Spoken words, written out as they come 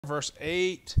verse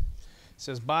 8, it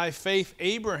says, by faith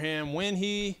Abraham, when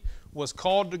he was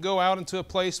called to go out into a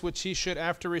place which he should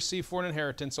after receive for an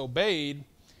inheritance, obeyed,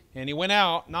 and he went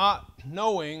out, not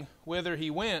knowing whither he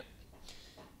went.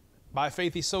 By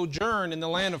faith he sojourned in the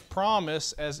land of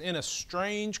promise as in a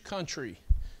strange country,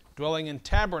 dwelling in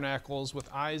tabernacles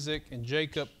with Isaac and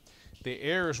Jacob, the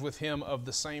heirs with him of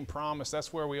the same promise.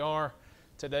 That's where we are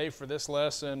today for this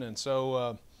lesson. And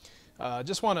so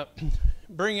just want to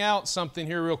bring out something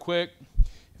here real quick.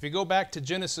 If you go back to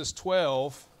Genesis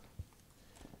 12,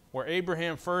 where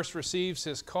Abraham first receives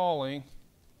his calling,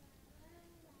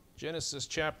 Genesis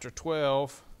chapter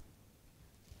 12.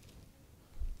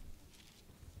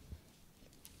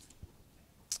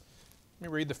 Let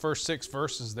me read the first 6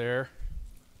 verses there.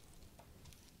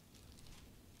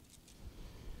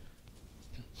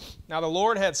 Now the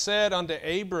Lord had said unto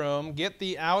Abram, get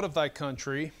thee out of thy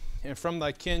country, and from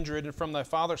thy kindred, and from thy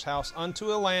father's house,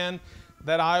 unto a land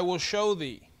that I will show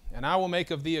thee. And I will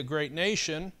make of thee a great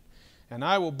nation, and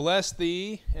I will bless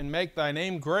thee, and make thy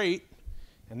name great,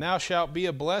 and thou shalt be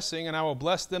a blessing, and I will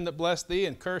bless them that bless thee,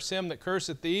 and curse him that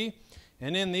curseth thee,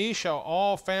 and in thee shall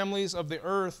all families of the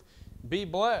earth be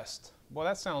blessed. Boy,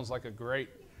 that sounds like a great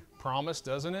promise,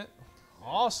 doesn't it?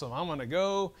 Awesome. I'm going to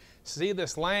go see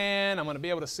this land. I'm going to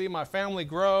be able to see my family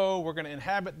grow. We're going to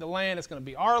inhabit the land. It's going to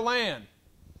be our land.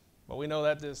 But we know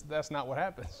that that's not what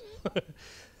happens.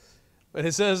 But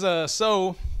it says,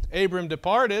 so Abram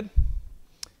departed,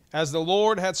 as the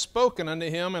Lord had spoken unto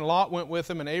him, and Lot went with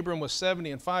him, and Abram was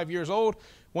 75 years old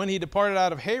when he departed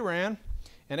out of Haran.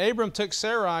 And Abram took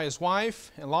Sarai his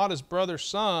wife, and Lot his brother's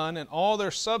son, and all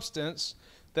their substance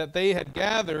that they had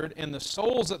gathered, and the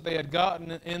souls that they had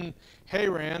gotten in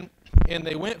Haran, and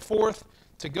they went forth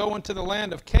to go into the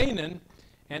land of Canaan,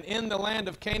 and in the land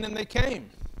of Canaan they came.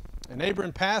 And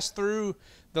Abram passed through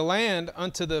the land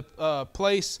unto the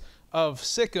place of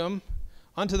Sichem,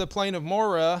 unto the plain of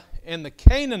Moreh, and the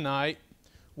Canaanite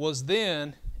was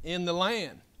then in the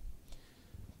land.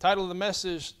 The title of the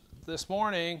message this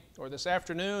morning, or this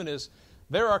afternoon, is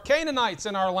There Are Canaanites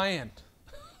in Our Land.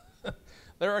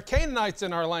 There are Canaanites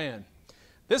in our land.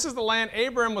 This is the land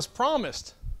Abram was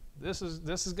promised. This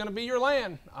is going to be your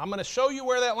land. I'm going to show you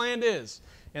where that land is.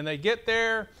 And they get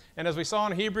there, and as we saw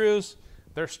in Hebrews,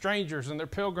 they're strangers and they're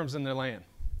pilgrims in their land.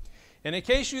 And in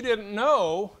case you didn't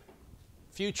know,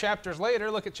 a few chapters later,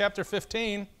 look at chapter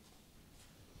 15.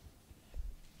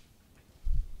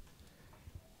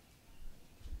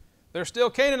 There's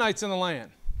still Canaanites in the land.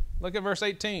 Look at verse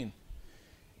 18.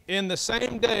 In the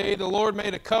same day the Lord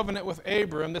made a covenant with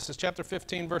Abram, this is chapter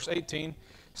 15, verse 18,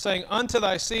 saying, unto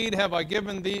thy seed have I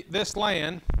given thee this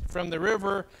land, from the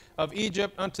river of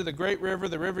Egypt unto the great river,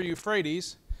 the river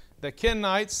Euphrates, the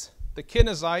Kenites, the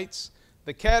Kenizzites,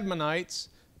 the Cadmonites,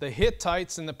 the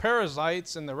Hittites, and the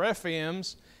Perizzites, and the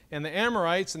Rephaims, and the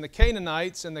Amorites, and the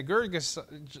Canaanites, and the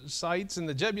Girgashites, and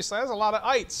the Jebusites. That's a lot of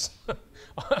ites.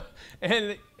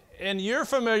 and you're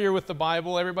familiar with the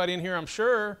Bible, everybody in here, I'm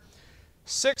sure.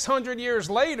 600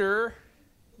 years later,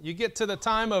 you get to the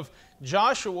time of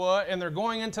Joshua, and they're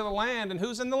going into the land, and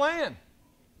who's in the land?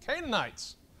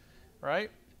 Canaanites,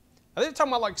 right? They're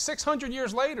talking about like 600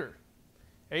 years later.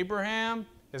 Abraham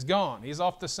is gone. He's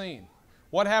off the scene.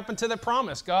 What happened to the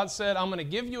promise? God said, I'm going to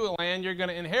give you a land. You're going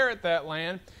to inherit that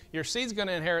land. Your seed's going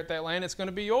to inherit that land. It's going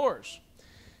to be yours.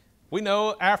 We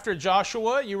know after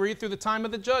Joshua, you read through the time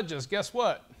of the judges. Guess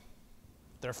what?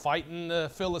 They're fighting the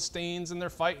Philistines, and they're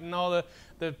fighting all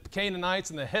the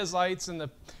Canaanites and the Hezzites and the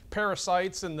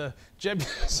Perizzites and the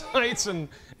Jebusites and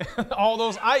all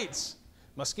those ites,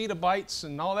 mosquito bites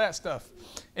and all that stuff.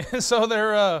 And so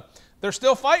they're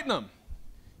still fighting them.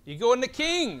 You go into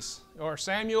Kings or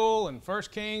Samuel and 1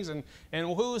 Kings, and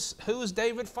who's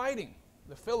David fighting?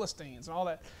 The Philistines and all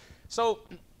that. So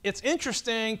it's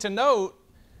interesting to note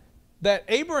that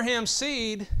Abraham's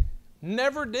seed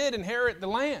never did inherit the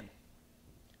land.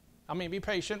 I mean, be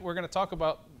patient. We're going to talk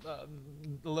about a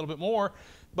little bit more.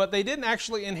 But they didn't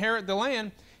actually inherit the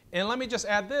land. And let me just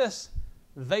add this.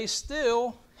 They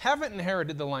still haven't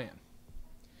inherited the land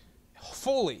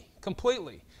fully,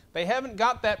 completely. They haven't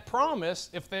got that promise.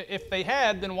 If they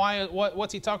had, then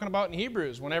what's he talking about in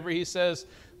Hebrews whenever he says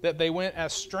that they went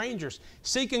as strangers,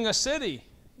 seeking a city,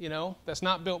 that's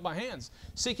not built by hands,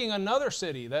 seeking another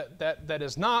city that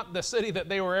is not the city that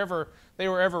they were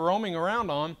ever roaming around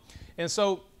on. And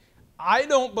so I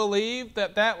don't believe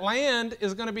that land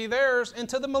is going to be theirs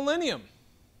into the millennium.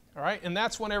 All right? And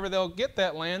that's whenever they'll get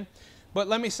that land. But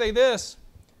let me say this.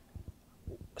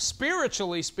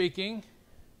 Spiritually speaking,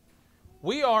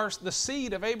 we are the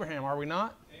seed of Abraham, are we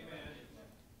not? Amen.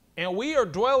 And we are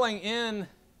dwelling in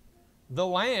the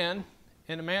land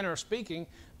in a manner of speaking,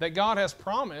 that God has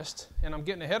promised, and I'm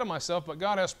getting ahead of myself, but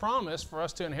God has promised for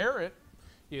us to inherit,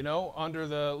 under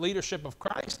the leadership of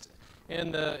Christ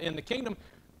in the kingdom.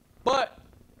 But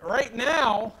right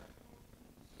now,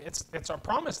 it's our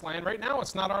promised land. Right now,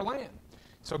 it's not our land.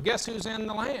 So guess who's in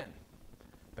the land?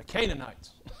 The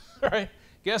Canaanites, right?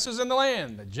 Guess who's in the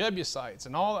land? The Jebusites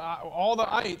and all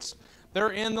the ites.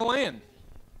 They're in the land.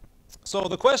 So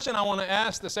the question I want to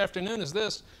ask this afternoon is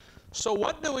this. So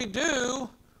what do we do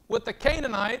with the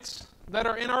Canaanites that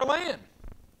are in our land?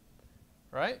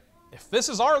 Right? If this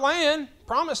is our land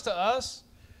promised to us,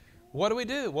 what do we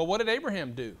do? Well, what did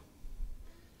Abraham do?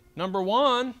 Number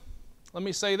one, let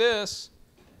me say this.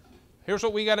 Here's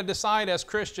what we got to decide as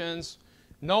Christians,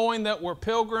 knowing that we're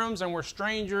pilgrims and we're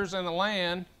strangers in the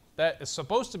land that is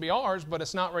supposed to be ours, but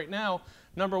it's not right now.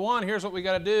 Number one, here's what we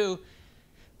got to do.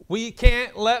 We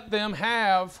can't let them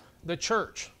have the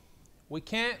church. We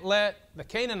can't let the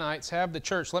Canaanites have the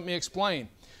church. Let me explain.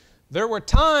 There were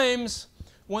times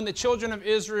when the children of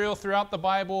Israel throughout the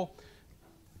Bible,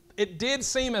 it did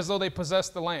seem as though they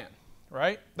possessed the land,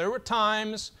 right? There were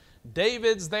times,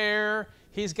 David's there,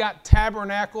 he's got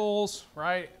tabernacles,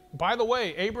 right? By the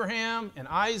way, Abraham and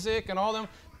Isaac and all them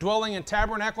dwelling in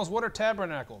tabernacles. What are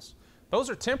tabernacles? Those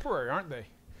are temporary, aren't they?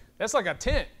 That's like a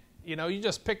tent. You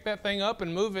just pick that thing up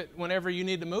and move it whenever you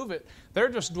need to move it. They're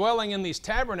just dwelling in these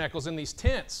tabernacles, in these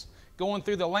tents, going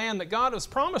through the land that God has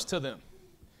promised to them.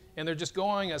 And they're just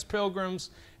going as pilgrims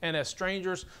and as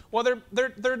strangers. Well,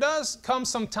 there does come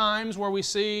some times where we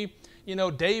see,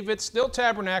 David, still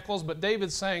tabernacles, but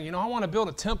David's saying, I want to build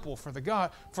a temple for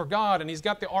God. And he's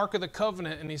got the Ark of the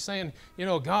Covenant, and he's saying,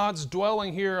 God's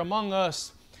dwelling here among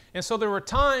us. And so there were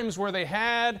times where they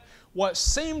had what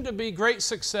seemed to be great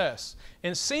success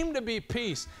and seemed to be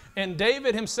peace. And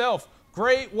David himself,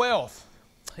 great wealth.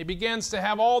 He begins to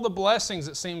have all the blessings,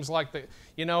 it seems like,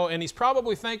 and he's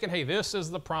probably thinking, hey, this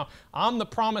is the promise. I'm the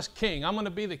promised king. I'm going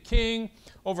to be the king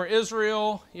over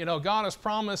Israel. God has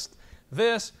promised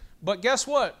this. But guess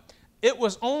what? It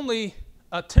was only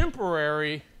a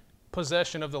temporary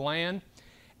possession of the land,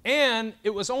 and it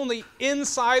was only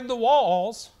inside the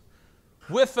walls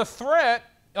with the threat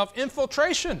of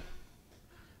infiltration.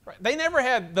 They never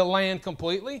had the land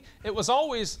completely. It was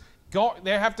always,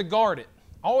 they have to guard it.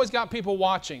 Always got people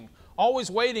watching.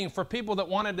 Always waiting for people that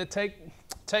wanted to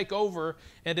take over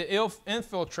and to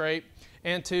infiltrate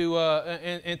and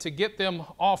to get them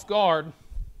off guard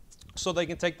so they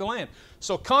can take the land.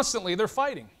 So constantly they're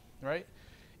fighting, right?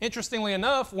 Interestingly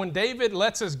enough, when David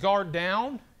lets his guard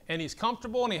down and he's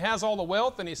comfortable and he has all the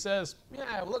wealth and he says,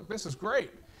 yeah, look, this is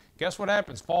great. Guess what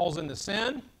happens? Falls into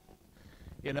sin,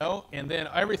 and then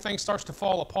everything starts to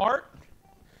fall apart.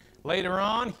 Later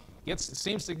on,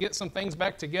 seems to get some things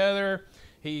back together.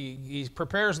 He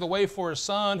prepares the way for his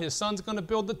son. His son's going to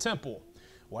build the temple.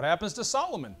 What happens to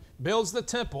Solomon? Builds the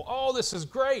temple. Oh, this is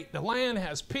great. The land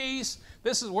has peace.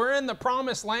 We're in the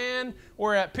promised land.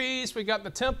 We're at peace. We got the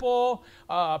temple.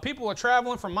 People are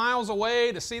traveling from miles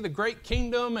away to see the great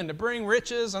kingdom and to bring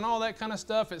riches and all that kind of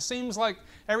stuff. It seems like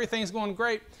everything's going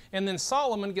great. And then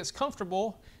Solomon gets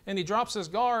comfortable and he drops his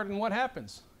guard, and what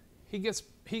happens? He gets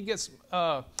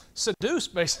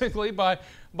seduced basically by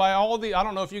all the, I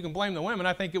don't know if you can blame the women.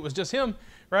 I think it was just him,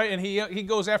 right? And he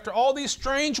goes after all these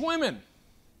strange women.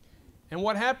 And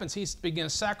what happens? He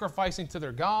begins sacrificing to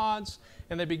their gods,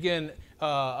 and they begin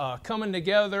coming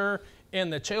together,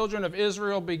 and the children of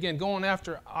Israel begin going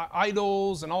after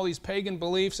idols and all these pagan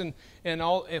beliefs and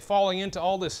falling into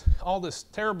all this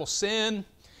terrible sin.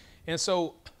 And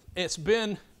so it's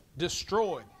been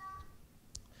destroyed.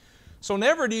 So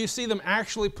never do you see them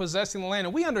actually possessing the land.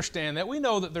 And we understand that. We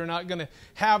know that they're not going to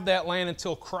have that land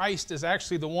until Christ is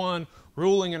actually the one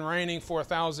ruling and reigning for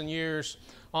 1,000 years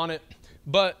on it.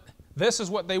 But this is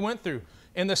what they went through.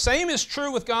 And the same is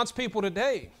true with God's people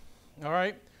today. All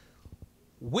right?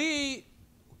 We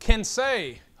can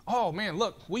say, oh man,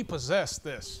 look, we possess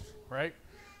this, right?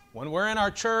 When we're in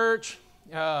our church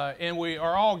and we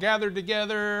are all gathered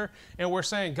together and we're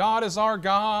saying God is our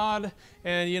God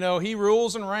and, He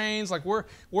rules and reigns, like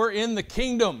we're in the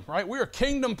kingdom, right? We're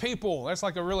kingdom people. That's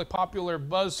like a really popular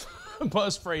buzz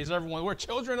phrase, everyone. We're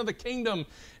children of the kingdom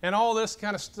and all this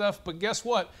kind of stuff. But guess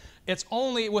what? It's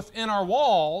only within our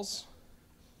walls.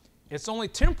 It's only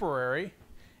temporary.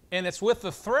 And it's with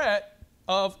the threat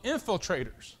of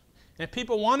infiltrators and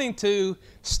people wanting to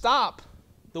stop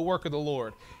the work of the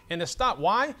Lord. And to stop.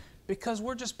 Why? Because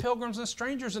we're just pilgrims and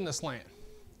strangers in this land.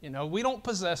 We don't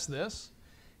possess this.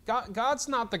 God's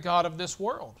not the God of this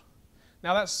world.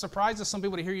 Now that surprises some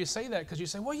people to hear you say that, because you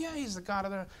say, well, yeah, He's the God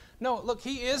of the... No, look,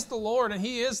 He is the Lord and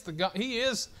He is the God. He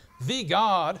is the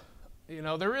God.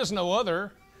 There is no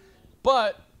other.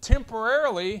 But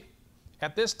temporarily,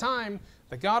 at this time,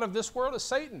 the god of this world is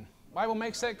Satan. The Bible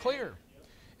makes that clear.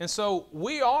 And so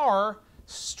we are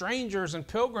strangers and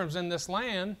pilgrims in this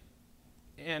land,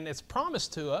 and it's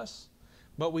promised to us,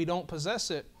 but we don't possess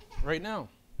it right now.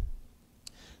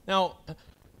 Now,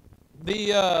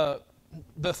 the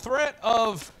threat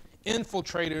of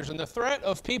infiltrators and the threat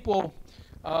of people,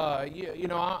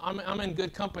 I'm in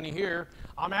good company here.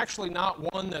 I'm actually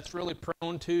not one that's really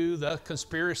prone to the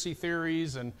conspiracy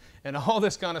theories and all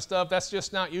this kind of stuff. That's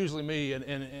just not usually me,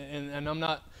 and I'm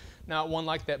not one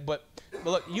like that. But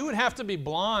look, you would have to be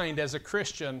blind as a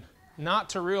Christian not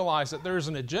to realize that there's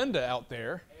an agenda out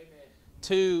there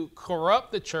to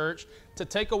corrupt the church, to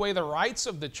take away the rights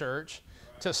of the church,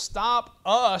 to stop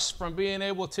us from being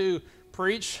able to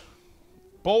preach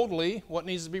boldly what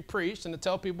needs to be preached, and to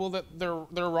tell people that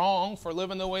they're wrong for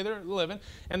living the way they're living.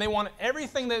 And they want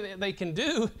everything that they can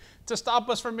do to stop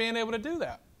us from being able to do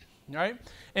that. Right?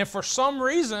 And for some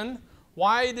reason,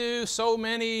 why do so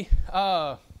many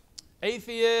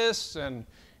atheists and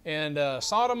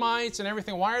sodomites and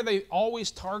everything, why are they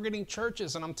always targeting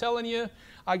churches? And I'm telling you,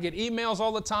 I get emails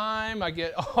all the time. I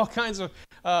get all kinds of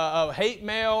hate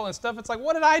mail and stuff. It's like,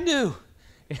 what did I do?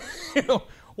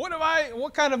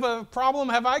 What kind of a problem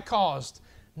have I caused?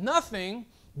 Nothing,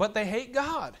 but they hate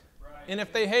God. Right. And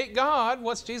if they hate God,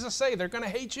 what's Jesus say? They're going to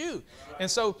hate you. Right.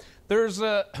 And so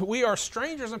we are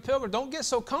strangers and pilgrims. Don't get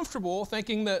so comfortable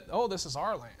thinking that, oh, this is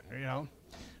our land.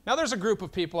 Now there's a group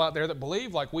of people out there that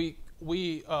believe like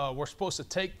we're supposed to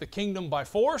take the kingdom by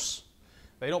force.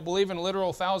 They don't believe in a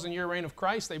literal 1,000-year reign of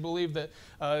Christ. They believe that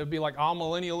it would be like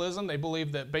amillennialism. They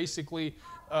believe that basically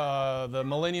the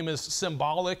millennium is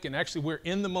symbolic, and actually we're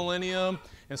in the millennium,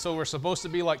 and so we're supposed to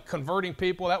be like converting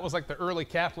people. That was like the early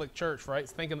Catholic Church, right?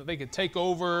 Thinking that they could take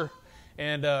over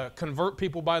and convert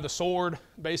people by the sword,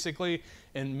 basically,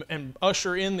 and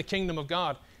usher in the kingdom of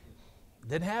God.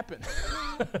 Didn't happen.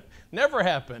 Never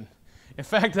happened. In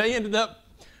fact, they ended up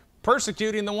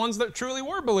persecuting the ones that truly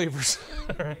were believers.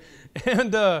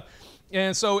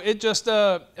 And so it just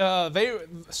so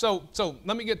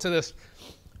let me get to this.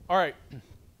 All right.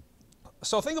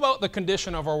 So think about the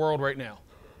condition of our world right now.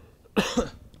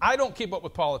 I don't keep up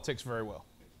with politics very well,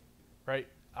 right?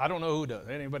 I don't know who does.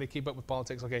 Anybody keep up with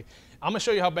politics? Okay. I'm going to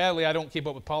show you how badly I don't keep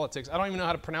up with politics. I don't even know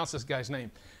how to pronounce this guy's name.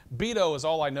 Beto is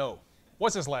all I know.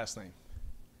 What's his last name?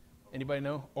 Anybody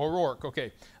know? O'Rourke.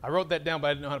 Okay. I wrote that down, but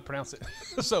I didn't know how to pronounce it.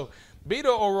 So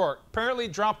Beto O'Rourke apparently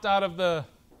dropped out of the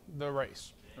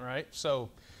race, all right? So,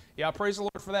 yeah, praise the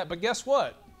Lord for that. But guess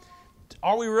what?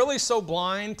 Are we really so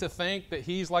blind to think that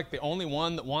he's like the only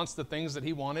one that wants the things that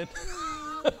he wanted?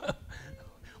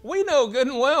 We know good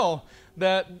and well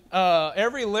that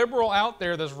every liberal out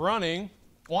there that's running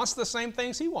wants the same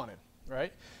things he wanted,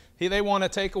 right? They want to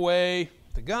take away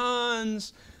the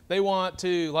guns. They want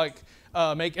to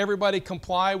make everybody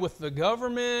comply with the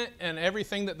government, and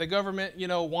everything that the government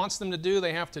wants them to do,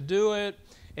 they have to do it.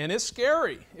 And it's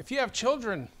scary. If you have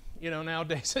children,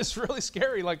 nowadays, it's really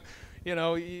scary.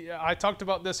 I talked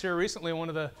about this here recently in one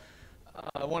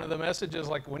of the messages.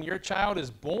 Like when your child is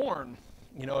born,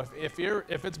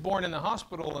 if it's born in the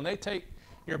hospital and they take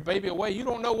your baby away, you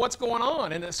don't know what's going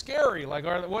on, and it's scary. Like,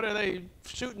 what are they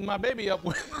shooting my baby up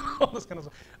with? All this kind of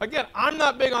stuff. Again, I'm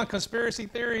not big on conspiracy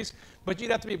theories, but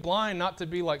you'd have to be blind not to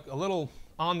be like a little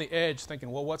on the edge,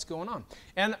 thinking, well, what's going on?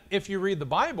 And if you read the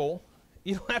Bible,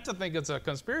 you don't have to think it's a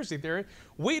conspiracy theory.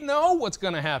 We know what's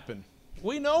going to happen.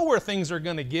 We know where things are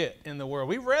going to get in the world.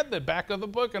 We've read the back of the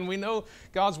book, and we know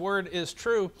God's word is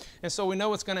true, and so we know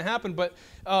what's going to happen. But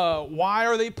why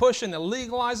are they pushing to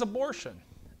legalize abortion?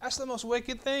 That's the most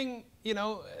wicked thing,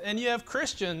 and you have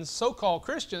Christians, so-called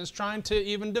Christians, trying to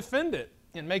even defend it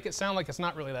and make it sound like it's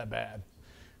not really that bad,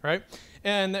 right?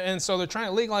 And so they're trying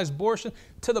to legalize abortion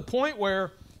to the point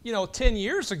where, 10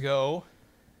 years ago,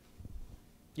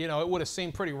 it would have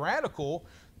seemed pretty radical,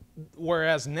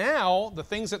 whereas now the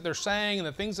things that they're saying and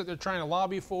the things that they're trying to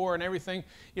lobby for and everything,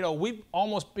 we've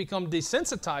almost become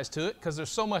desensitized to it because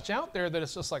there's so much out there that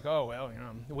it's just like, oh, well,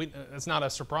 it's not a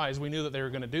surprise. We knew that they were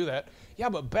going to do that. Yeah,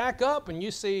 but back up and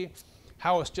you see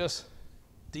how it's just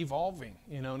devolving,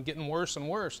 and getting worse and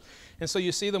worse. And so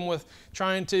you see them with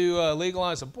trying to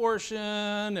legalize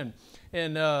abortion,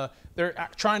 and they're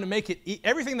trying to make it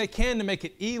everything they can to make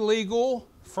it illegal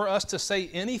for us to say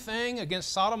anything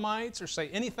against sodomites or say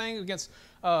anything against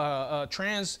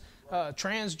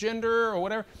transgender or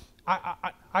whatever.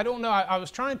 I don't know. I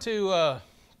was trying to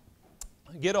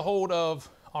get a hold of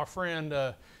our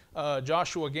friend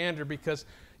Joshua Gander because,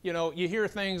 you hear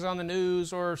things on the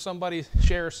news or somebody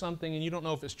shares something and you don't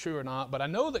know if it's true or not. But I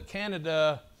know that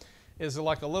Canada is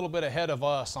like a little bit ahead of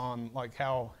us on like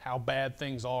how bad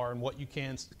things are and what you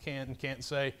can and can't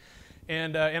say.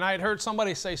 And I had heard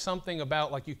somebody say something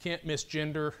about like you can't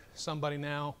misgender somebody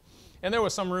now. And there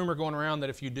was some rumor going around that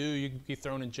if you do, you can be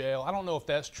thrown in jail. I don't know if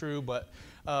that's true, but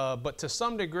to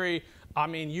some degree, I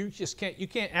mean, you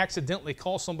can't accidentally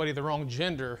call somebody the wrong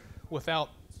gender without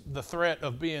the threat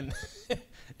of being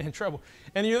in trouble.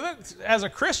 And you look, as a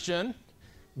Christian,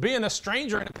 being a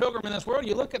stranger and a pilgrim in this world,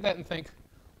 you look at that and think,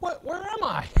 where am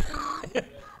I?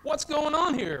 What's going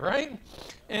on here, right?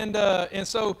 And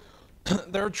so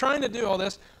they're trying to do all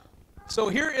this. So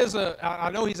here is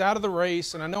I know he's out of the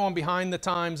race, and I know I'm behind the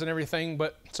times and everything,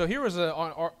 but so here was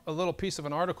a little piece of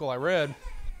an article I read.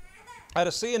 At a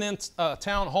CNN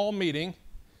town hall meeting,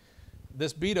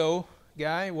 this Beto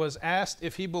guy was asked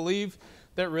if he believed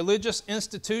that religious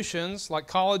institutions like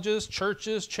colleges,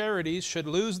 churches, charities should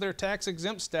lose their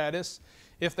tax-exempt status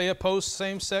if they oppose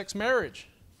same-sex marriage.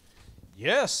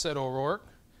 Yes, said O'Rourke.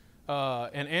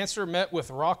 An answer met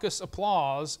with raucous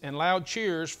applause and loud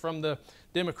cheers from the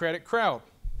Democratic crowd.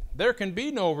 There can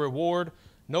be no reward,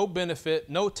 no benefit,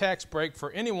 no tax break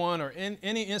for anyone or in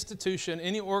any institution,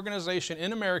 any organization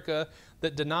in America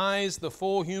that denies the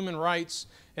full human rights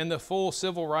and the full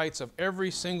civil rights of every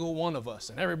single one of us.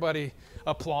 And everybody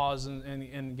applauds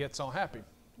and gets all happy.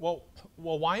 Well,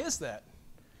 why is that?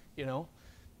 You know,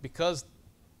 because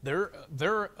they're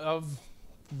of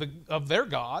their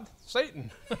God, Satan,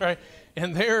 right?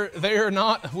 And we are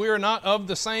not of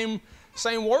the same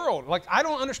world. Like, I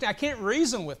don't understand. I can't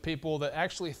reason with people that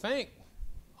actually think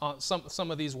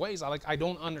some of these ways. I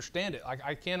don't understand it.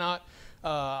 I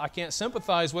can't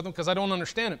sympathize with them because I don't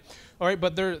understand it. All right,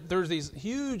 but there's these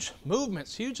huge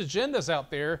movements, huge agendas out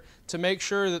there to make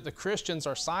sure that the Christians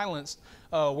are silenced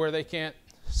where they can't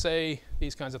say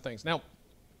these kinds of things. Now,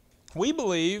 we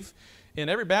believe, and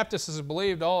every Baptist has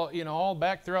believed all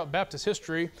back throughout Baptist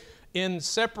history, in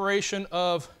separation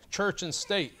of church and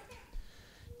state.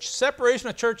 Separation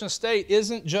of church and state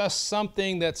isn't just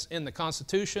something that's in the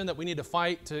Constitution that we need to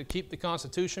fight to keep the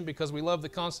Constitution because we love the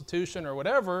Constitution or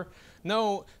whatever.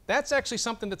 No, that's actually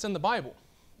something that's in the Bible.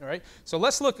 All right? So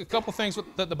let's look at a couple things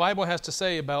that the Bible has to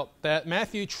say about that.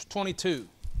 Matthew 22.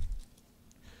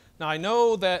 Now, I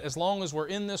know that as long as we're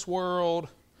in this world,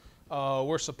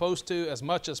 we're supposed to, as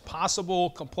much as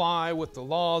possible, comply with the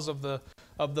laws of the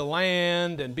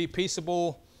land and be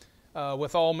peaceable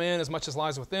with all men as much as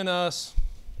lies within us.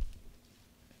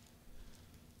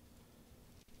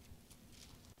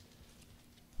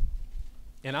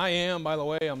 And I am, by the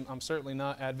way, I'm certainly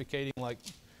not advocating like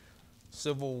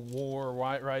civil war,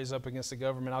 rise up against the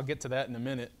government. I'll get to that in a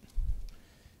minute.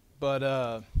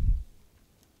 But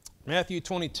Matthew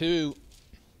 22,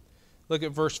 look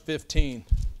at verse 15.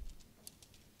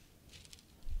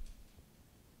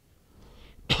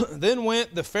 Then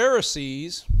went the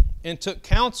Pharisees and took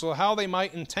counsel how they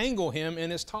might entangle him in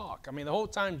his talk. I mean, the whole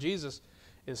time Jesus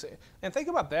is, and think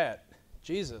about that.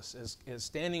 Jesus is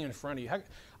standing in front of you.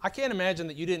 I can't imagine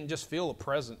that you didn't just feel a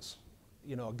presence,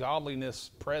 a godliness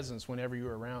presence whenever you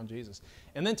were around Jesus.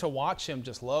 And then to watch him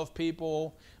just love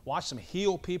people, watch him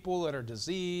heal people that are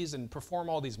diseased and perform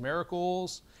all these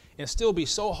miracles and still be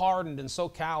so hardened and so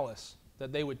callous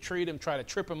that they would treat him, try to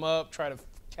trip him up, try to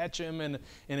catch him and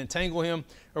entangle him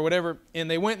or whatever. And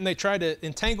they went and they tried to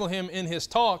entangle him in his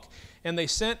talk, and they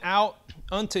sent out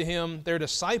unto him their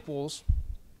disciples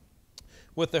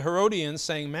with the Herodians,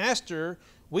 saying, Master,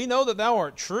 we know that thou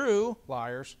art true,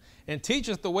 liars, and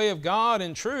teachest the way of God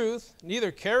in truth.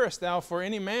 Neither carest thou for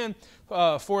any man,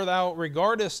 for thou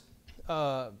regardest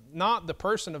not the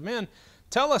person of men.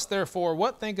 Tell us therefore,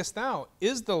 what thinkest thou?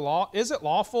 Is it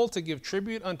lawful to give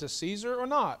tribute unto Caesar or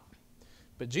not?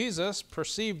 But Jesus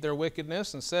perceived their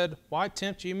wickedness and said, Why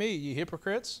tempt ye me, ye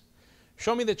hypocrites?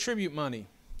 Show me the tribute money.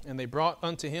 And they brought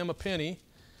unto him a penny.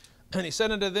 And he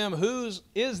said unto them, Whose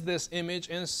is this image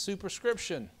and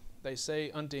superscription? They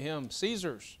say unto him,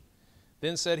 Caesar's.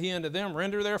 Then said he unto them,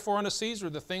 Render therefore unto Caesar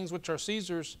the things which are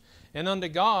Caesar's, and unto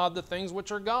God the things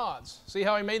which are God's. See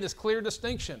how he made this clear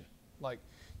distinction? Like,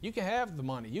 you can have the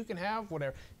money. You can have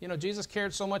whatever. Jesus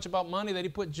cared so much about money that he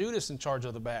put Judas in charge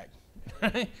of the bag.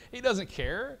 He doesn't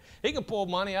care. He can pull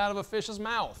money out of a fish's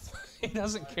mouth. He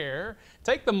doesn't care.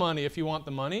 Take the money if you want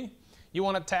the money. You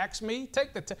want to tax me?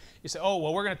 Take the you say, oh,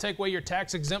 well, we're going to take away your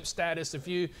tax-exempt status if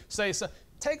you say so.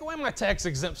 Take away my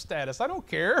tax-exempt status. I don't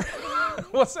care.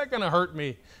 What's that going to hurt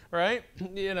me, right?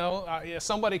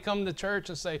 Somebody come to church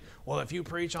and say, well, if you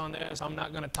preach on this, I'm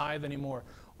not going to tithe anymore.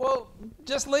 Well,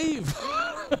 just leave.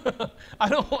 I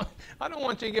don't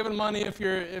want you giving money if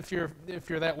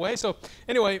you're that way. So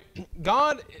anyway,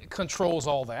 God controls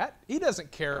all that. He doesn't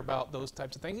care about those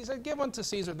types of things. He said, "Give unto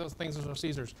Caesar those things that are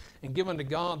Caesar's, and give unto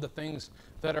God the things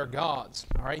that are God's."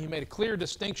 All right. He made a clear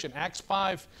distinction. Acts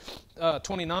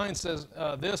 5:29 says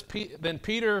this. Then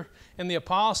Peter and the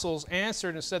apostles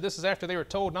answered and said, this is after they were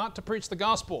told not to preach the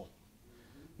gospel.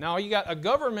 Now, you got a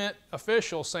government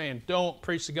official saying, don't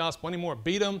preach the gospel anymore.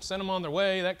 Beat them, send them on their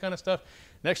way, that kind of stuff.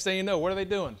 Next thing you know, what are they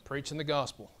doing? Preaching the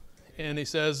gospel. And he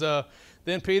says,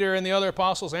 then Peter and the other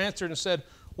apostles answered and said,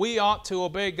 we ought to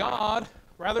obey God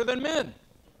rather than men.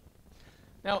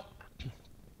 Now,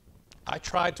 I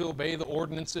try to obey the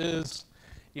ordinances.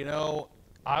 You know,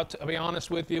 I'll be honest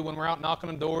with you, when we're out knocking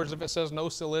on doors, if it says no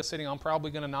soliciting, I'm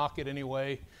probably going to knock it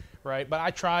anyway. Right? But I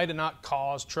try to not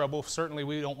cause trouble. Certainly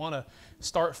we don't want to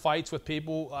start fights with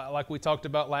people like we talked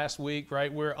about last week,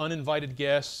 right? We're uninvited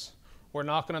guests. We're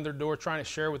knocking on their door trying to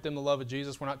share with them the love of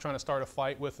Jesus. We're not trying to start a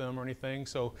fight with them or anything.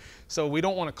 So we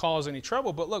don't want to cause any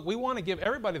trouble. But look, we want to give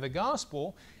everybody the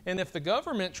gospel. And if the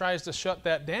government tries to shut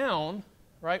that down,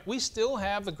 right, we still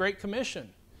have the Great Commission.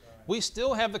 We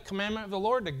still have the commandment of the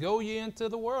Lord to go ye into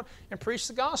the world and preach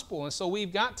the gospel. And so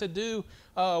we've got to do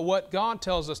what God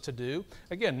tells us to do.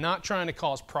 Again, not trying to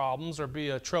cause problems or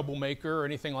be a troublemaker or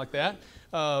anything like that,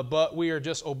 but we are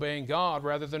just obeying God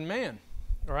rather than man.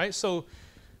 All right, so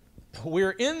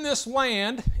we're in this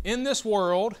land, in this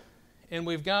world, and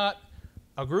we've got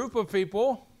a group of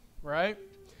people, right,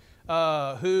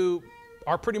 who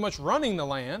are pretty much running the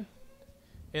land.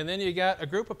 And then you got a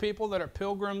group of people that are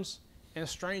pilgrims and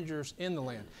strangers in the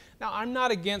land. Now, I'm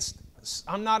not against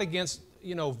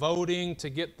voting to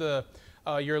get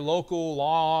your local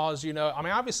laws. I mean,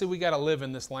 obviously we got to live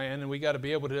in this land, and we got to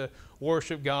be able to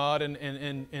worship God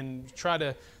and try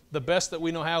to the best that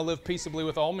we know how to live peaceably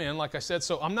with all men, like I said.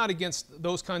 So I'm not against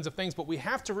those kinds of things, but we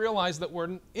have to realize that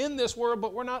we're in this world,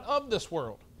 but we're not of this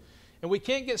world. And we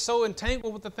can't get so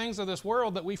entangled with the things of this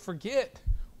world that we forget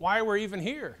why we're even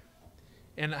here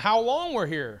and how long we're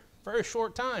here. Very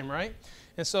short time, right?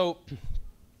 And so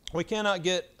we cannot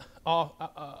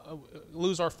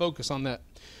lose our focus on that.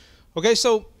 Okay,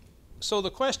 so the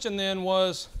question then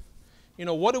was,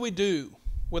 what do we do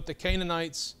with the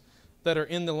Canaanites that are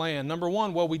in the land? Number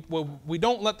one, we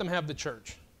don't let them have the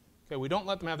church. Okay, we don't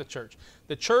let them have the church.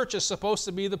 The church is supposed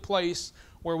to be the place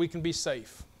where we can be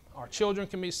safe. Our children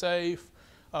can be safe.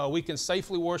 We can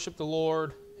safely worship the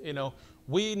Lord.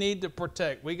 We need to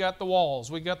protect. We got the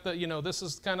walls. We got this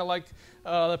is kind of like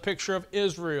the picture of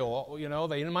Israel.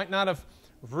 They might not have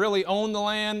really owned the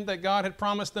land that God had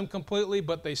promised them completely,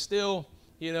 but they still,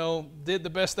 did the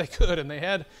best they could, and they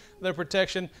had their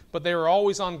protection, but they were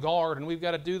always on guard, and we've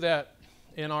got to do that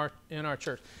in our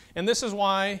church. And this is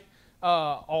why,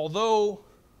 although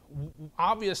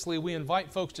obviously we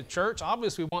invite folks to church,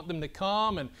 obviously we want them to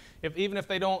come, and even if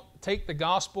they don't take the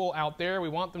gospel out there, we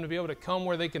want them to be able to come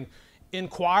where they can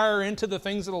inquire into the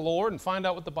things of the Lord and find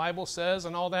out what the Bible says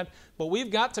and all that. But we've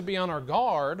got to be on our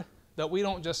guard that we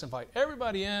don't just invite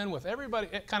everybody in with everybody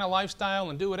kind of lifestyle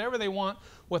and do whatever they want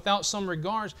without some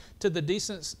regards to the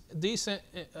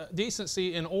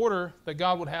decency and order that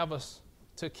God would have us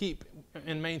to keep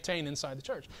and maintain inside the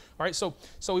church. All right, so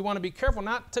we want to be careful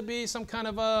not to be some kind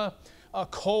of a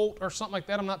cult or something like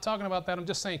that. I'm not talking about that. I'm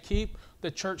just saying keep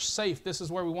the church safe. This is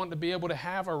where we want to be able to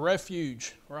have a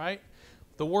refuge, right?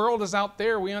 The world is out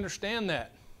there. We understand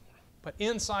that. But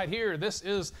inside here, this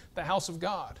is the house of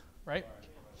God, right?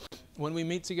 When we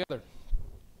meet together.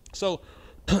 So,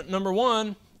 number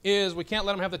one is we can't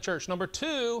let them have the church. Number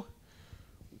two,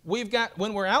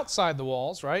 when we're outside the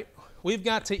walls, right, we've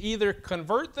got to either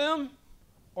convert them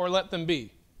or let them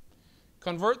be.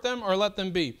 Convert them or let them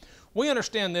be. We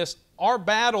understand this. Our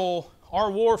battle,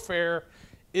 our warfare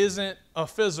isn't a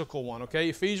physical one, okay?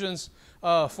 Ephesians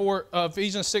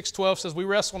 6:12 says, we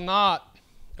wrestle not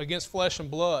against flesh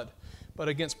and blood, but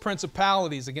against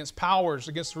principalities, against powers,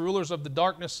 against the rulers of the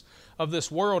darkness of this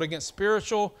world, against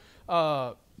spiritual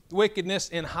wickedness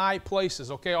in high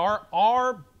places, okay?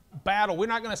 Our battle, we're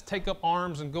not going to take up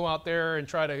arms and go out there and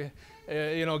try to,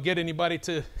 get anybody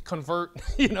to convert.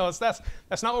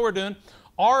 That's not what we're doing.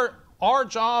 Our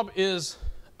job is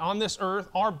on this earth,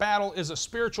 our battle is a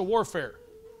spiritual warfare,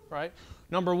 right?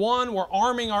 Number one, we're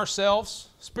arming ourselves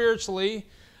spiritually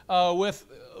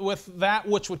with that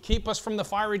which would keep us from the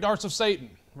fiery darts of Satan,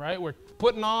 right? We're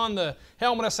putting on the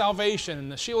helmet of salvation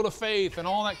and the shield of faith and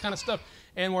all that kind of stuff,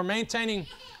 and we're maintaining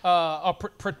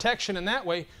protection in that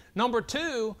way. Number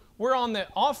two, we're on the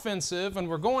offensive, and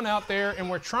we're going out there and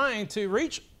we're trying to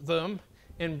reach them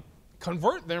and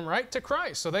convert them, right, to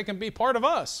Christ so they can be part of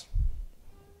us.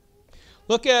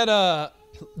 Look at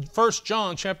 1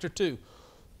 John chapter 2.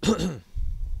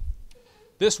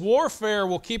 This warfare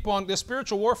will keep on, this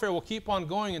spiritual warfare will keep on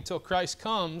going until Christ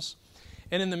comes.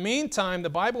 And in the meantime, the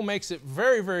Bible makes it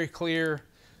very, very clear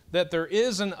that there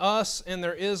is an us and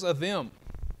there is a them.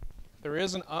 There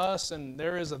is an us and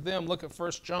there is a them. Look at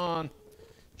 1 John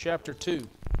chapter 2.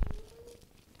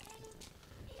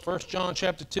 1 John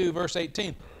chapter 2, verse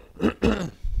 18.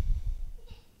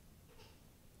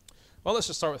 Well, let's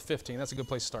just start with 15. That's a good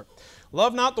place to start.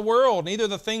 Love not the world, neither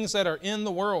the things that are in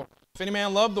the world. If any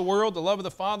man love the world, the love of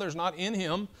the Father is not in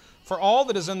him. For all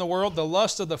that is in the world, the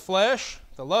lust of the flesh,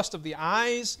 the lust of the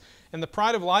eyes, and the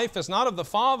pride of life is not of the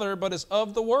Father, but is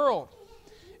of the world.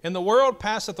 And the world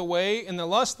passeth away, and the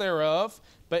lust thereof,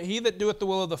 but he that doeth the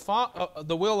will of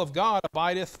the will of God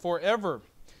abideth forever.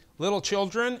 Little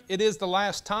children, it is the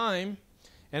last time,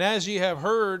 and as ye have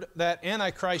heard that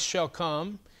Antichrist shall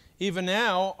come, even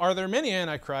now are there many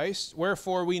Antichrists,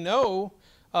 wherefore we know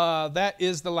that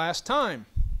is the last time.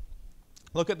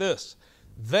 Look at this.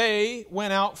 They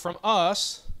went out from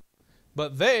us,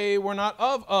 but they were not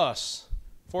of us.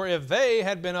 For if they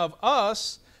had been of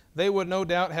us, they would no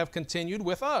doubt have continued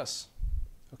with us.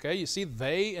 Okay, you see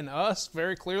they and us,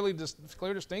 very clearly,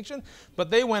 clear distinction.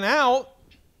 But they went out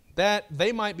that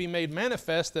they might be made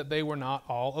manifest that they were not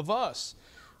all of us.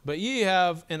 But ye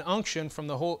have an unction from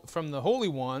the Holy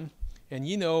One, and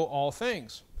ye know all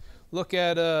things. Look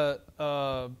at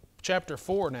chapter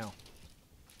 4 now.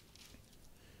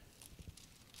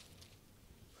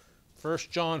 1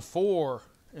 John 4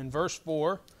 and verse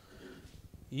 4.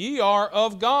 Ye are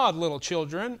of God, little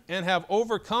children, and have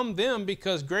overcome them,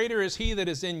 because greater is he that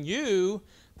is in you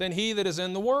than he that is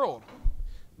in the world.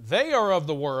 They are of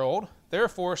the world,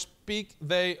 therefore speak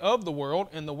they of the world,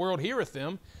 and the world heareth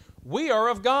them. We are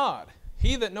of God.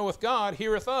 He that knoweth God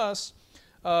heareth us.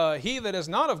 He that is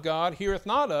not of God heareth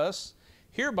not us.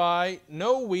 Hereby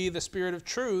know we the spirit of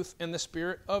truth and the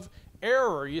spirit of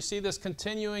error. You see this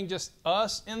continuing, just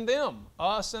us and them,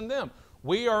 us and them.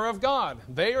 We are of God.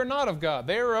 They are not of God.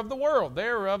 They are of the world. They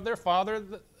are of their father,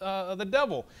 the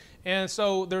devil. And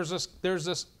so there's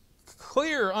this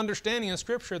clear understanding in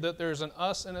Scripture that there's an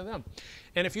us and a them.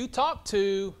 And if you talk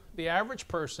to the average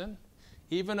person,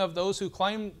 even of those who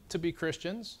claim to be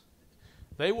Christians,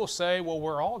 they will say, well,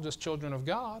 we're all just children of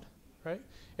God, right?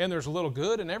 And there's a little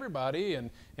good in everybody, and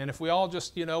if we all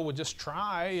just, would just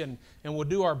try and we'll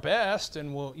do our best,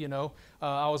 and we'll,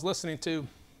 I was listening to,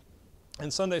 in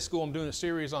Sunday school, I'm doing a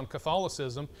series on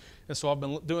Catholicism, and so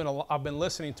I've been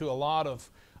listening to a lot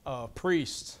of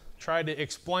priests try to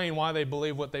explain why they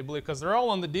believe what they believe, because they're all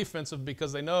on the defensive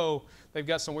because they know they've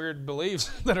got some weird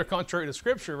beliefs that are contrary to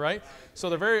Scripture, right?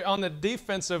 So they're very on the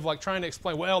defensive, like trying to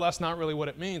explain, well, that's not really what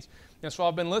it means. And so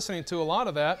I've been listening to a lot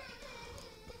of that.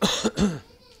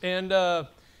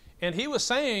 And he was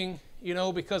saying,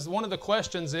 because one of the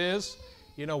questions is,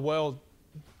 well,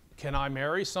 can I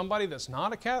marry somebody that's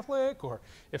not a Catholic? Or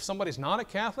if somebody's not a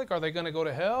Catholic, are they going to go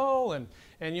to hell? And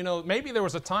maybe there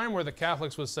was a time where the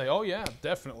Catholics would say, oh yeah,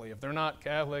 definitely. If they're not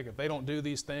Catholic, if they don't do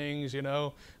these things,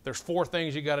 there's 4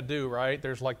 things you got to do, right?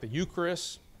 There's like the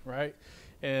Eucharist, right?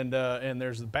 And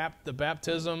there's the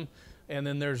baptism, and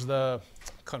then there's the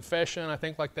confession, I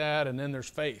think, like that, and then there's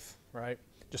faith, right?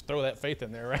 Just throw that faith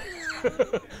in there, right?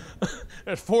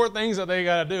 There's 4 things that they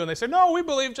got to do, and they say, no, we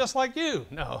believe just like you.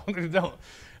 No, they don't.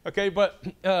 Okay, but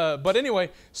anyway,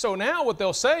 so now what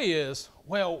they'll say is,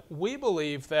 well, we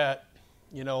believe that,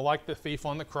 like the thief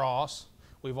on the cross,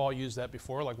 we've all used that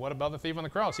before, like what about the thief on the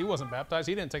cross? He wasn't baptized,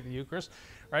 he didn't take the Eucharist,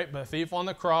 right? But the thief on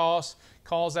the cross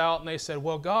calls out, and they said,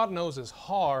 well, God knows his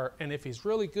heart, and if he's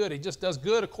really good, he just does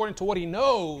good according to what he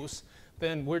knows,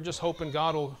 then we're just hoping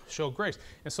God will show grace.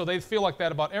 And so they feel like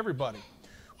that about everybody.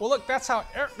 Well, look, that's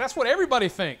what everybody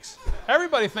thinks.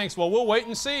 Everybody thinks, well, we'll wait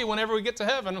and see whenever we get to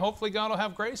heaven. Hopefully God will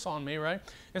have grace on me, right?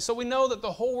 And so we know that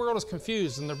the whole world is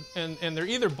confused, and they're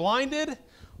either blinded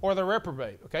or they're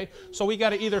reprobate, okay? So we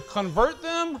got to either convert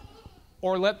them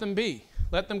or let them be.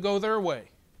 Let them go their way,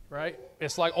 right?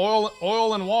 It's like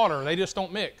oil and water. They just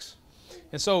don't mix.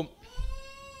 And so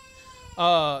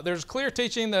there's clear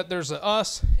teaching that there's a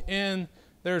us and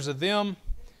there's a them.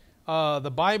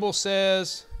 The Bible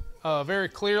says very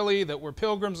clearly that we're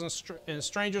pilgrims and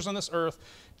strangers on this earth.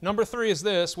 Number 3 is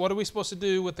this. What are we supposed to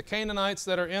do with the Canaanites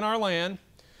that are in our land?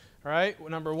 All right,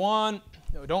 number 1,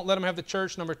 don't let them have the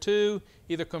church. Number 2,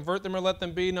 either convert them or let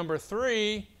them be. Number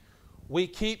 3, we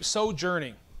keep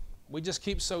sojourning. We just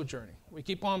keep sojourning. We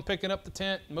keep on picking up the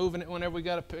tent, moving it whenever we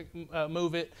got to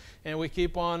move it, and we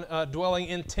keep on dwelling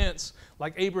in tents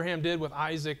like Abraham did with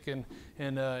Isaac and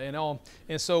all.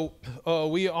 And so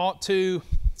we ought to,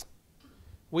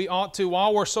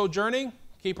 while we're sojourning,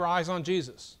 Keep our eyes on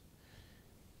Jesus.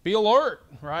 Be alert,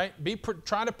 right?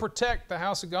 Try to protect the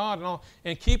house of God and all,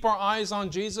 and keep our eyes on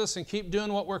Jesus and keep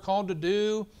doing what we're called to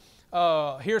do.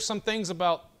 Here's some things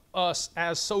about us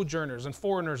as sojourners and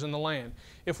foreigners in the land.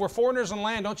 If we're foreigners in the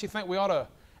land, don't you think we ought to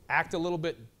act a little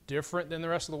bit different than the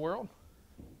rest of the world?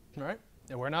 Right?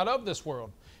 And we're not of this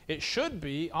world. It should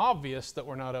be obvious that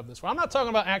we're not of this world. I'm not talking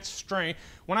about act strange.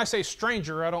 When I say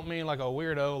stranger, I don't mean like a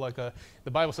weirdo, like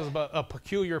the Bible says about a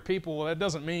peculiar people. Well, that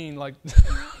doesn't mean like,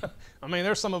 I mean,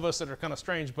 there's some of us that are kind of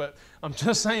strange, but I'm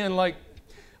just saying like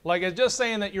it's just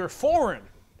saying that you're foreign,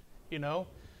 you know.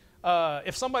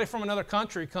 If somebody from another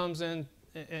country comes in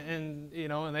and you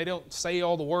know, and they don't say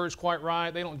all the words quite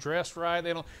right, they don't dress right,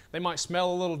 they might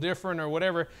smell a little different or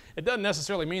whatever, it doesn't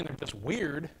necessarily mean they're just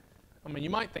weird. I mean,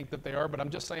 you might think that they are, but I'm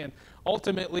just saying,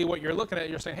 ultimately what you're looking at,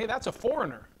 you're saying, hey, that's a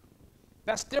foreigner.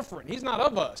 That's different. He's not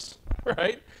of us,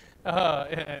 right?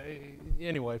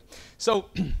 Anyway, so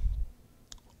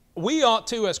we ought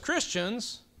to, as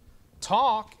Christians,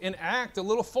 talk and act a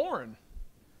little foreign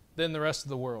than the rest of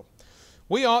the world.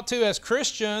 We ought to, as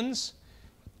Christians,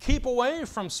 keep away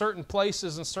from certain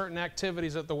places and certain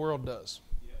activities that the world does,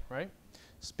 right?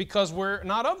 It's because we're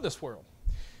not of this world.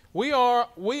 We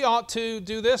ought to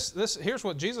do this. Here's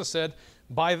what Jesus said,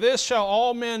 by this shall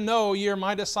all men know ye are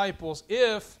my disciples,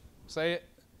 if, say it,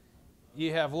 ye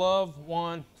have love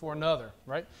one for another,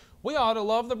 right? We ought to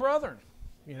love the brethren,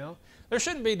 you know. There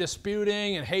shouldn't be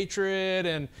disputing and hatred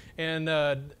and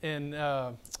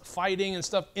fighting and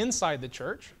stuff inside the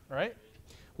church, right?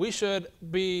 We should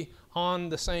be on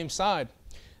the same side.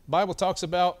 The Bible talks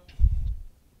about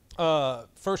 1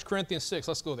 Corinthians 6.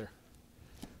 Let's go there.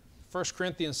 1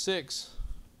 Corinthians 6.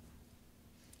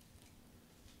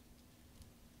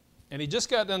 And he just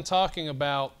got done talking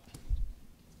about,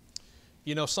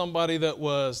 you know, somebody that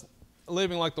was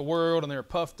living like the world and they were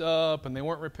puffed up and they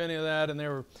weren't repenting of that and they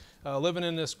were living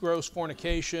in this gross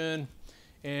fornication.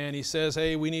 And he says,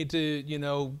 hey, we need to, you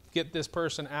know, get this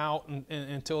person out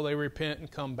until they repent and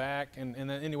come back. And then,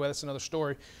 anyway, that's another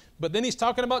story. But then he's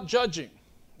talking about judging.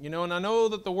 You know, and I know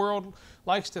that the world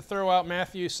likes to throw out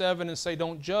Matthew 7 and say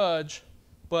don't judge,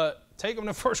 but take them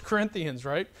to 1 Corinthians,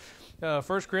 right? 1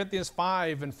 Corinthians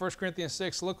 5 and 1 Corinthians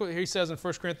 6. Look what he says in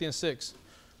 1 Corinthians 6.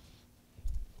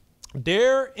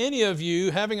 Dare any of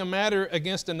you, having a matter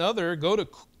against another, go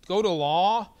to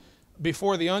law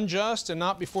before the unjust and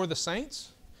not before the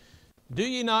saints? Do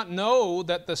ye not know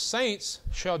that the saints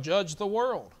shall judge the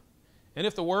world? And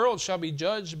if the world shall be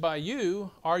judged by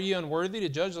you, are ye unworthy to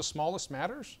judge the smallest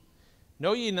matters?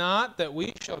 Know ye not that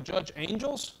we shall judge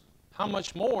angels? How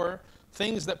much more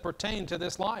things that pertain to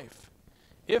this life?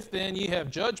 If then ye have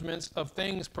judgments of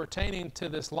things pertaining to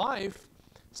this life,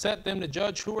 set them to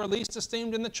judge who are least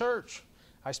esteemed in the church.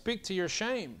 I speak to your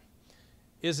shame.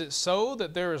 Is it so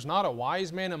that there is not a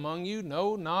wise man among you?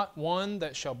 No, not one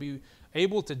that shall be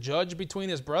able to judge between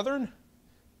his brethren?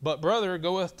 But brother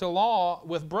goeth to law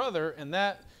with brother, and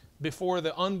that before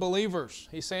the unbelievers.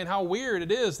 He's saying how weird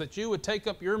it is that you would take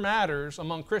up your matters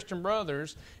among Christian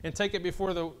brothers and take it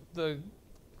before the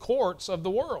courts of the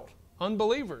world,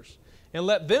 unbelievers, and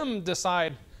let them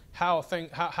decide how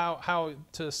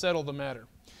to settle the matter.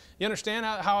 You understand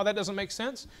how that doesn't make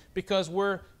sense? Because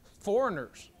we're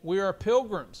foreigners. We are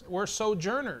pilgrims. We're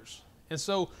sojourners. And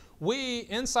so we,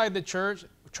 inside the church,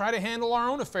 try to handle our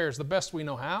own affairs the best we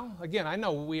know how. Again, I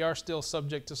know we are still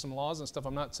subject to some laws and stuff.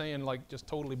 I'm not saying like just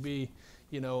totally be,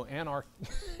 you know,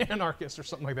 anarchist or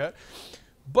something like that.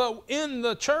 But in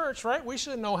the church, right, we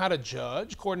should know how to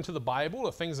judge according to the Bible,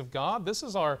 the things of God. This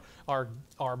is our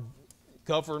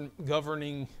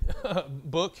governing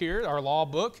book here, our law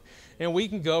book, and we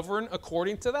can govern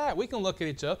according to that. We can look at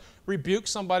each other, rebuke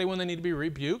somebody when they need to be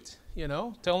rebuked, you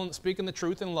know, speaking the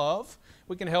truth in love.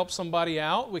 We can help somebody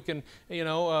out. We can, you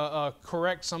know,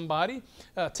 correct somebody.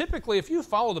 Typically, if you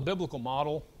follow the biblical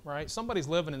model, right, somebody's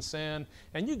living in sin,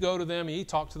 and you go to them and you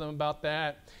talk to them about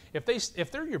that.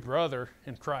 If they're your brother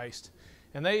in Christ,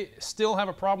 and they still have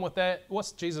a problem with that,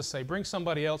 what's Jesus say? Bring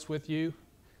somebody else with you.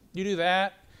 You do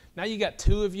that. Now you got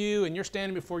two of you, and you're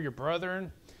standing before your brethren.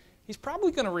 He's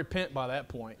probably going to repent by that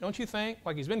point, don't you think?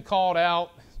 Like he's been called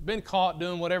out, been caught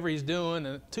doing whatever he's doing,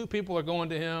 and two people are going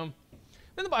to him.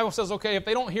 Then the Bible says, okay, if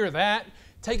they don't hear that,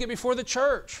 take it before the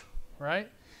church, right?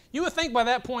 You would think by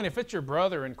that point, if it's your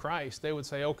brother in Christ, they would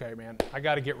say, okay, man, I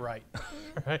got to get right.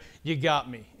 Right? You got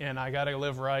me, and I got to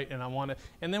live right, and I want to.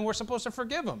 And then we're supposed to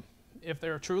forgive them if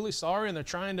they're truly sorry and they're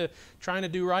trying to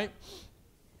do right.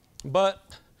 But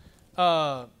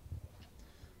I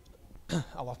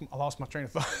lost my train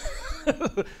of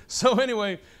thought. So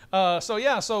anyway,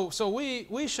 so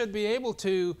we should be able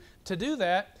to do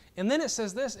that. And then it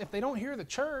says this, if they don't hear the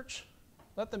church,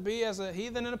 Let them be as a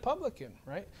heathen and a publican,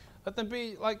 right? Let them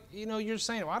be like, you're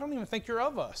saying, well, I don't even think you're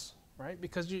of us, right?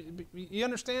 Because you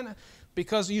understand?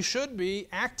 Because you should be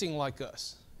acting like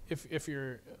us if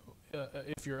you're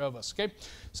of us, okay?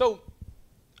 So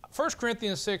 1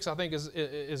 Corinthians 6, I think,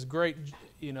 is great.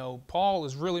 Paul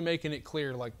is really making it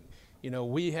clear, like,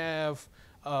 we have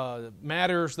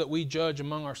matters that we judge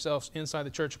among ourselves inside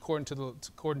the church according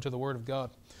to the Word of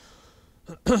God.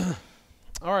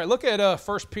 All right, look at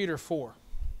 1 Peter 4.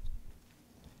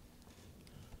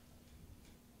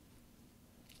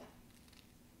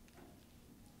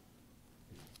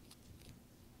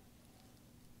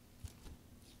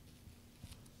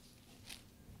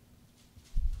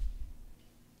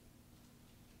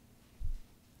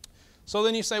 So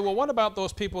then you say, well, what about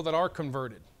those people that are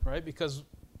converted, right? Because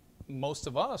most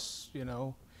of us in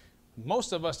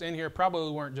here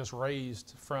probably weren't just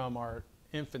raised from our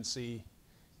infancy.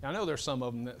 I know there's some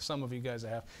of them, that some of you guys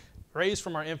have, raised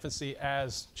from our infancy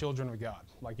as children of God.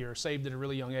 Like you're saved at a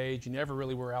really young age. You never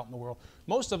really were out in the world.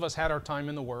 Most of us had our time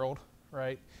in the world,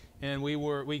 right? And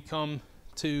we come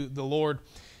to the Lord.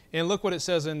 And look what it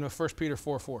says in 1 Peter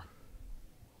 4:4.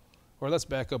 Or let's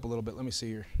back up a little bit. Let me see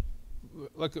here.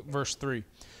 Look at verse 3.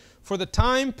 For the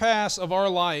time past of our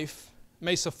life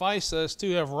may suffice us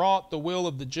to have wrought the will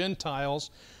of the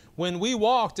Gentiles when we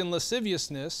walked in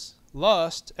lasciviousness,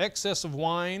 lust, excess of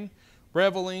wine,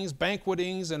 revelings,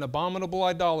 banquetings, and abominable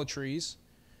idolatries,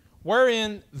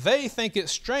 wherein they think it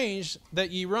strange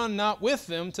that ye run not with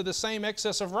them to the same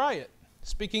excess of riot,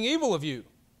 speaking evil of you.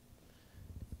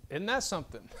 Isn't that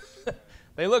something?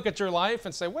 They look at your life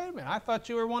and say, wait a minute, I thought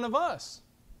you were one of us.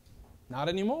 Not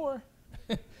anymore.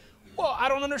 Well, I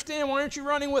don't understand. Why aren't you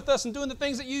running with us and doing the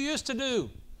things that you used to do?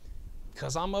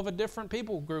 Because I'm of a different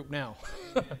people group now,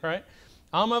 right?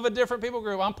 I'm of a different people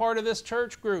group. I'm part of this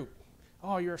church group.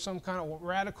 Oh, you're some kind of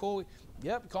radical.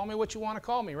 Yep, call me what you want to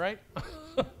call me, right?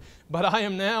 But I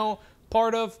am now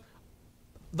part of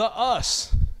the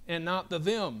us and not the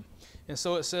them. And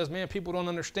so it says, man, people don't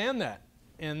understand that.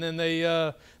 And then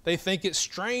they think it's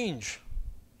strange,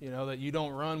 that you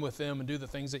don't run with them and do the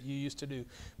things that you used to do.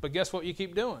 But guess what you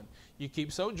keep doing? You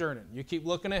keep sojourning. You keep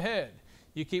looking ahead.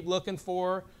 You keep looking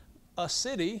for a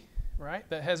city, right,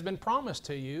 that has been promised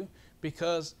to you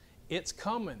because it's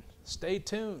coming. Stay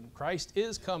tuned. Christ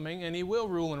is coming, and He will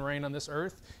rule and reign on this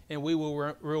earth, and we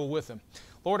will rule with Him.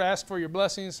 Lord, I ask for your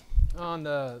blessings on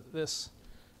this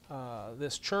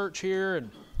church here,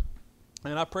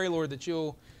 and I pray, Lord, that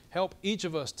you'll help each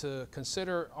of us to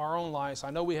consider our own lives.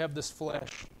 I know we have this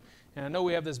flesh, and I know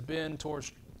we have this bend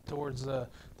towards the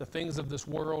things of this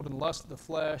world and lust of the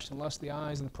flesh and lust of the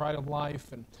eyes and the pride of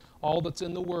life and all that's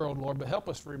in the world, Lord. But help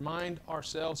us remind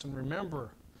ourselves and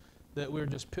remember that we're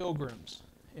just pilgrims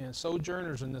and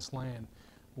sojourners in this land.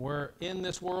 We're in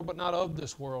this world but not of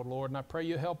this world, Lord. And I pray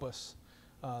you help us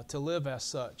to live as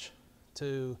such,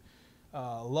 to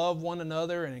love one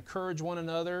another and encourage one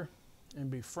another and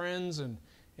be friends and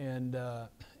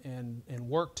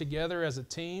work together as a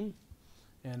team,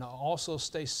 and also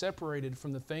stay separated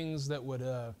from the things that would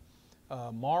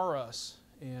mar us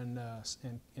and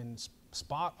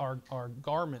spot our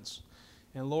garments.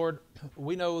 And Lord,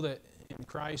 we know that in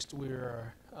Christ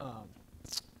we're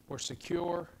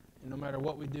secure, no matter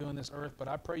what we do on this earth. But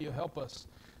I pray you help us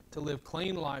to live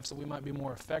clean lives so we might be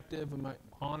more effective, we might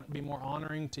be more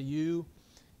honoring to you,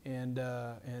 and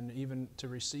even to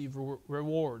receive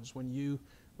rewards when you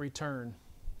return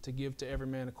to give to every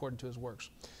man according to his works.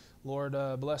 Lord,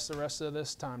 bless the rest of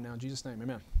this time now. In Jesus' name,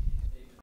 amen.